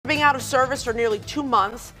been out of service for nearly 2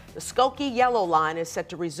 months, the CTA Yellow Line is set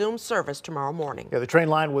to resume service tomorrow morning. Yeah, the train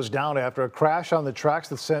line was down after a crash on the tracks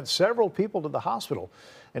that sent several people to the hospital.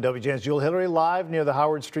 And WGN's Jewel Hillary live near the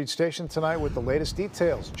Howard Street station tonight with the latest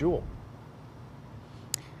details. Jewel.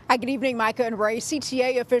 Hi, good evening, Micah and Ray.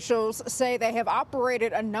 CTA officials say they have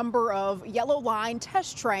operated a number of Yellow Line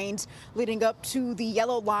test trains leading up to the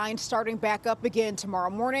Yellow Line starting back up again tomorrow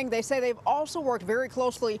morning. They say they've also worked very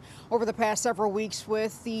closely over the past several weeks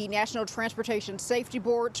with the National Transportation Safety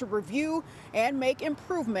Board to review and make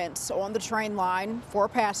improvements on the train line for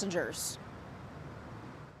passengers.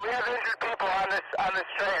 We have injured people on this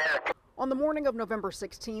train here. On the morning of November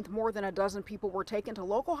 16th, more than a dozen people were taken to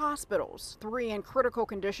local hospitals, 3 in critical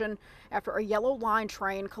condition after a Yellow Line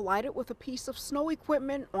train collided with a piece of snow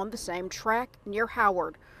equipment on the same track near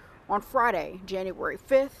Howard. On Friday, January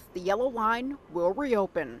 5th, the Yellow Line will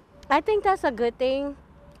reopen. I think that's a good thing,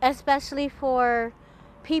 especially for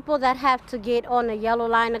people that have to get on the Yellow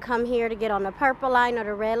Line to come here to get on the Purple Line or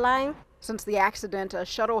the Red Line. Since the accident, a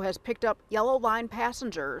shuttle has picked up Yellow Line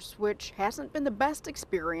passengers, which hasn't been the best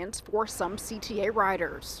experience for some CTA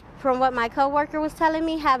riders. From what my coworker was telling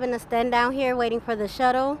me, having to stand down here waiting for the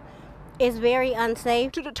shuttle is very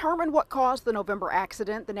unsafe. To determine what caused the November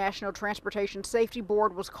accident, the National Transportation Safety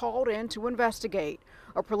Board was called in to investigate.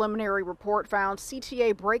 A preliminary report found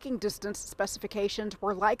CTA braking distance specifications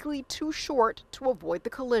were likely too short to avoid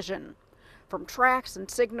the collision. From tracks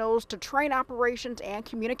and signals to train operations and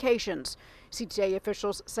communications, CTA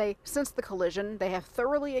officials say since the collision, they have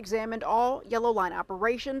thoroughly examined all Yellow Line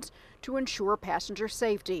operations to ensure passenger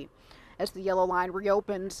safety. As the Yellow Line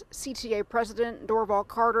reopens, CTA President Dorval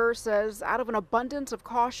Carter says out of an abundance of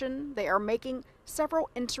caution, they are making several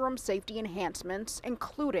interim safety enhancements,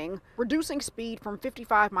 including reducing speed from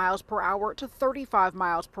 55 miles per hour to 35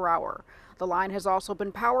 miles per hour. The line has also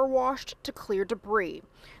been power washed to clear debris.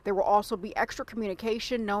 There will also be extra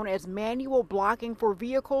communication known as manual blocking for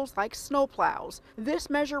vehicles like snowplows. This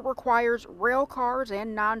measure requires rail cars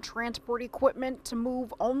and non-transport equipment to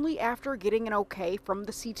move only after getting an okay from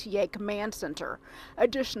the CTA Command Center.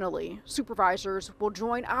 Additionally, supervisors will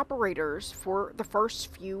join operators for the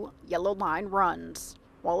first few Yellow Line runs.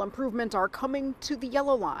 While improvements are coming to the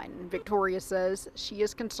Yellow Line, Victoria says she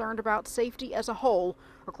is concerned about safety as a whole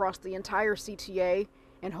across the entire CTA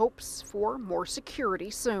and hopes for more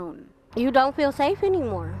security soon. You don't feel safe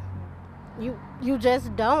anymore. You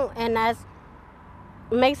just don't, and that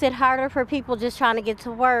makes it harder for people just trying to get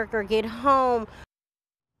to work or get home.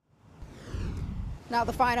 Now,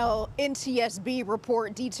 the final NTSB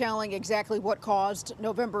report detailing exactly what caused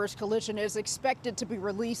November's collision is expected to be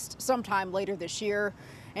released sometime later this year.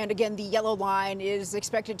 And again, the Yellow Line is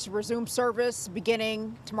expected to resume service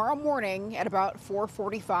beginning tomorrow morning at about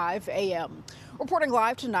 4:45 a.m. Reporting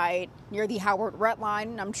live tonight near the Howard Red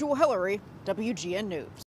Line, I'm Jewel Hillary, WGN News.